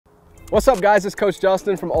What's up guys, it's Coach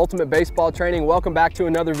Justin from Ultimate Baseball Training. Welcome back to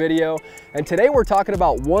another video. And today we're talking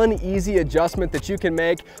about one easy adjustment that you can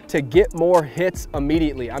make to get more hits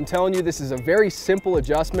immediately. I'm telling you, this is a very simple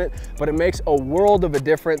adjustment, but it makes a world of a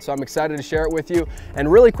difference. So I'm excited to share it with you.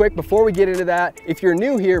 And really quick, before we get into that, if you're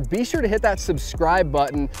new here, be sure to hit that subscribe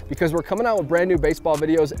button because we're coming out with brand new baseball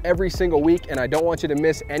videos every single week and I don't want you to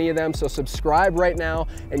miss any of them. So subscribe right now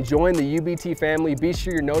and join the UBT family. Be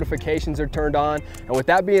sure your notifications are turned on. And with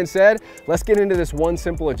that being said, let's get into this one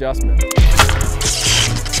simple adjustment.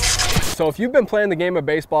 So if you've been playing the game of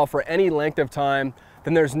baseball for any length of time,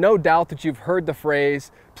 then there's no doubt that you've heard the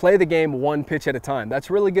phrase, play the game one pitch at a time. That's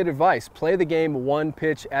really good advice. Play the game one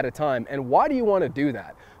pitch at a time. And why do you want to do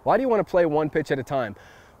that? Why do you want to play one pitch at a time?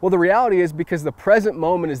 Well, the reality is because the present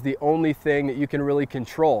moment is the only thing that you can really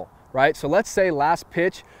control, right? So let's say last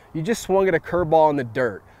pitch, you just swung at a curveball in the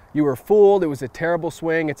dirt. You were fooled, it was a terrible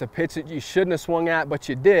swing, it's a pitch that you shouldn't have swung at, but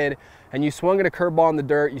you did, and you swung at a curveball in the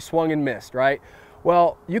dirt, you swung and missed, right?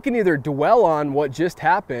 Well, you can either dwell on what just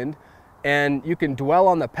happened, and you can dwell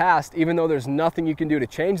on the past, even though there's nothing you can do to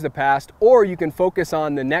change the past, or you can focus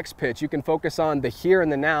on the next pitch, you can focus on the here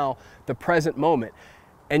and the now, the present moment.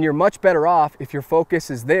 And you're much better off if your focus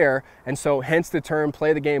is there, and so hence the term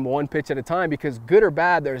play the game one pitch at a time, because good or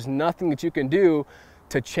bad, there's nothing that you can do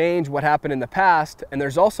to change what happened in the past, and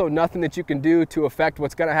there's also nothing that you can do to affect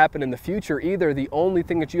what's going to happen in the future either. The only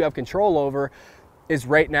thing that you have control over is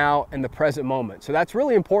right now and the present moment. So that's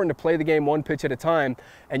really important to play the game one pitch at a time,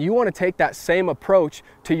 and you want to take that same approach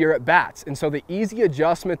to your at-bats. And so the easy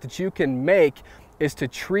adjustment that you can make is to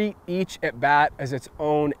treat each at-bat as its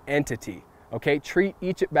own entity. Okay, treat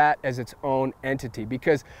each at-bat as its own entity,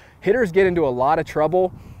 because hitters get into a lot of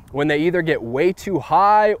trouble when they either get way too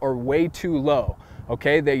high or way too low.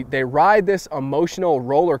 Okay, they ride this emotional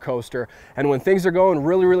roller coaster, and when things are going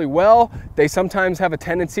really, really well, they sometimes have a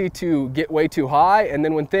tendency to get way too high, and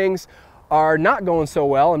then when things are not going so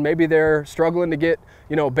well and maybe they're struggling to get,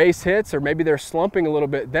 base hits, or maybe they're slumping a little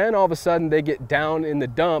bit, then all of a sudden they get down in the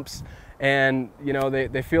dumps and,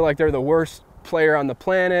 they feel like they're the worst player on the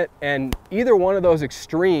planet. And either one of those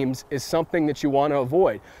extremes is something that you want to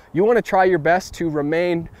avoid. You want to try your best to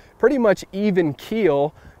remain pretty much even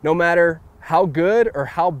keel no matter how good or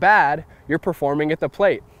how bad you're performing at the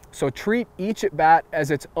plate. So treat each at bat as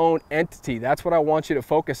its own entity. That's what I want you to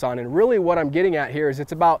focus on. And really what I'm getting at here is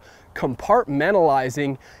it's about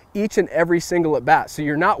compartmentalizing each and every single at bat. So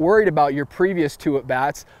you're not worried about your previous two at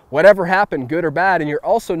bats, whatever happened, good or bad, and you're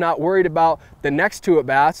also not worried about the next two at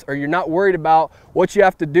bats, or you're not worried about what you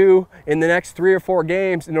have to do in the next 3 or 4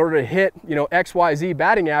 games in order to hit, XYZ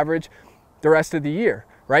batting average the rest of the year.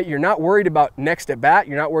 Right? You're not worried about next at bat,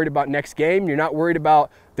 you're not worried about next game, you're not worried about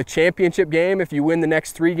the championship game. If you win the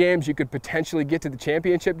next 3 games, you could potentially get to the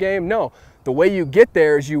championship game. No, the way you get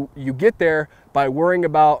there is you get there by worrying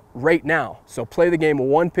about right now. So play the game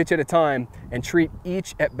one pitch at a time and treat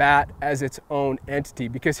each at bat as its own entity.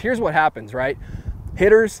 Because here's what happens, right?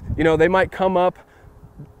 Hitters, they might come up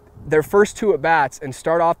their first 2 at bats and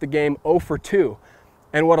start off the game 0 for 2.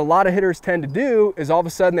 And what a lot of hitters tend to do is all of a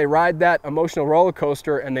sudden they ride that emotional roller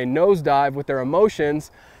coaster and they nosedive with their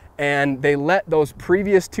emotions, and they let those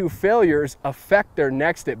previous 2 failures affect their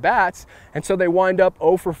next at bats. And so they wind up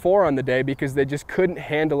 0 for 4 on the day because they just couldn't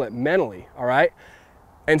handle it mentally. All right.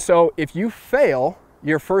 And so if you fail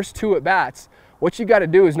your first 2 at bats, what you got to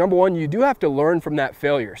do is, number one, you do have to learn from that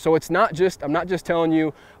failure. So it's not just, I'm not just telling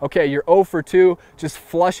you, okay, you're 0 for 2, just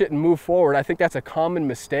flush it and move forward. I think that's a common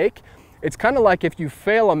mistake. It's kind of like if you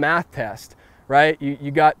fail a math test, right?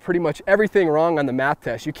 You got pretty much everything wrong on the math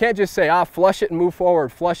test. You can't just say, flush it and move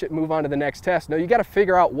forward, flush it and move on to the next test. No, you got to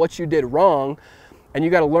figure out what you did wrong, and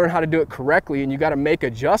you got to learn how to do it correctly, and you got to make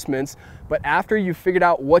adjustments. But after you've figured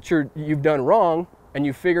out what you've done wrong, and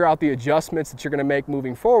you figure out the adjustments that you're going to make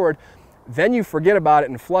moving forward, then you forget about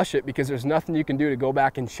it and flush it, because there's nothing you can do to go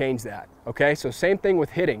back and change that. Okay, so same thing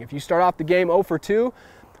with hitting. If you start off the game 0 for 2,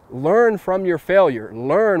 learn from your failure.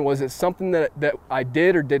 Learn, was it something that I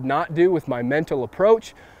did or did not do with my mental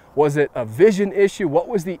approach? Was it a vision issue? What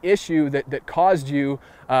was the issue that caused you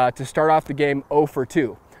to start off the game 0 for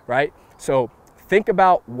 2, right? So think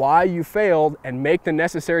about why you failed and make the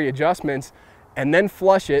necessary adjustments, and then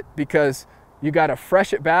flush it, because you got a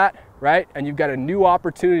fresh at bat, right? And you've got a new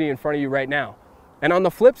opportunity in front of you right now. And on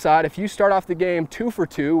the flip side, if you start off the game 2 for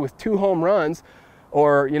 2 with 2 home runs,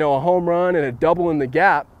 or a home run and a double in the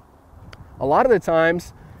gap, a lot of the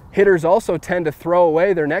times hitters also tend to throw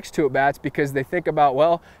away their next 2 at bats because they think about,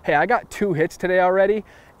 well, hey, I got 2 hits today already,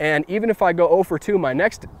 and even if I go 0 for 2 my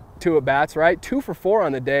next 2 at bats, right, 2 for 4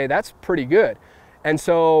 on the day, that's pretty good. And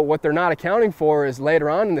so what they're not accounting for is later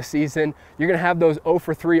on in the season, you're gonna have those 0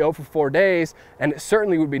 for 3, 0 for 4 days, and it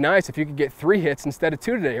certainly would be nice if you could get 3 hits instead of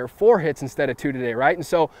 2 today, or 4 hits instead of 2 today, right? And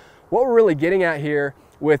so what we're really getting at here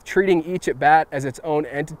with treating each at bat as its own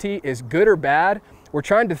entity is good or bad. We're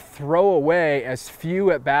trying to throw away as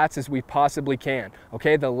few at bats as we possibly can,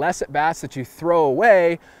 okay? The less at bats that you throw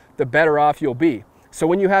away, the better off you'll be. So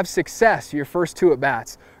when you have success, your first 2 at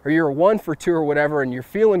bats, or you're 1 for 2 or whatever, and you're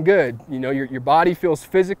feeling good, you know, your body feels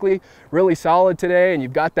physically really solid today, and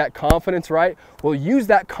you've got that confidence, right? Well, use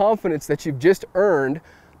that confidence that you've just earned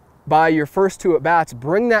by your first 2 at bats.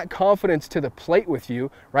 Bring that confidence to the plate with you,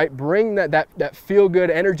 right? Bring that feel good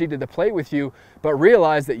energy to the plate with you, but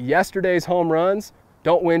realize that yesterday's home runs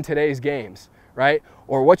don't win today's games, right?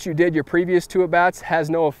 Or what you did your previous 2 at bats has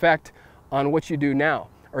no effect on what you do now.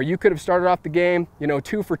 Or you could have started off the game, you know,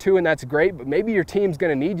 2 for 2, and that's great, but maybe your team's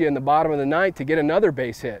gonna need you in the bottom of the ninth to get another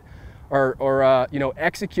base hit, or you know,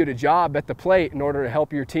 execute a job at the plate in order to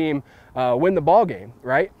help your team win the ball game,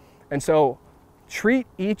 right? And so treat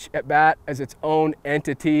each at bat as its own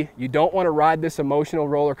entity. You don't wanna ride this emotional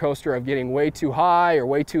roller coaster of getting way too high or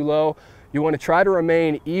way too low. You wanna try to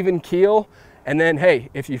remain even keel, and then, hey,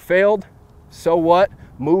 if you failed, so what?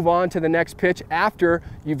 Move on to the next pitch after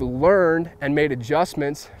you've learned and made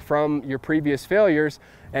adjustments from your previous failures.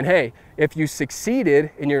 And hey, if you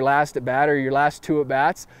succeeded in your last at bat or your last 2 at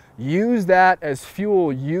bats, use that as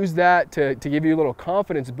fuel, use that to give you a little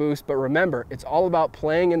confidence boost. But remember, it's all about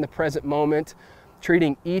playing in the present moment,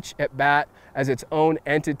 treating each at bat as its own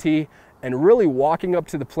entity, and really walking up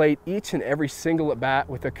to the plate each and every single at bat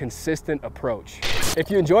with a consistent approach.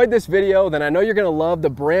 If you enjoyed this video, then I know you're gonna love the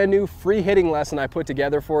brand new free hitting lesson I put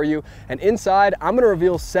together for you. And inside, I'm gonna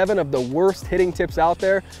reveal 7 of the worst hitting tips out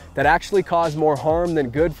there that actually cause more harm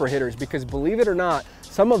than good for hitters, because believe it or not,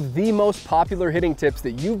 some of the most popular hitting tips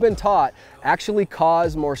that you've been taught actually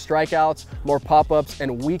cause more strikeouts, more pop-ups,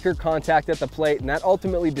 and weaker contact at the plate, and that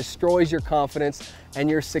ultimately destroys your confidence and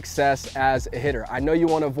your success as a hitter. I know you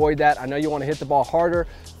want to avoid that. I know you want to hit the ball harder,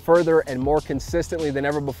 further, and more consistently than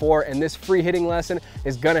ever before, and this free hitting lesson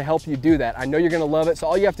is going to help you do that. I know you're going to love it, so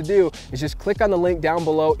all you have to do is just click on the link down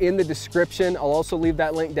below in the description. I'll also leave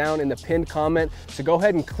that link down in the pinned comment, so go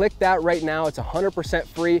ahead and click that right now. It's 100%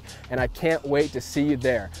 free, and I can't wait to see you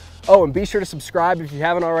there. Oh, and be sure to subscribe if you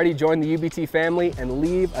haven't already. Join the UBT family and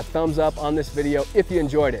leave a thumbs up on this video if you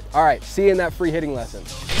enjoyed it. All right, see you in that free hitting lesson.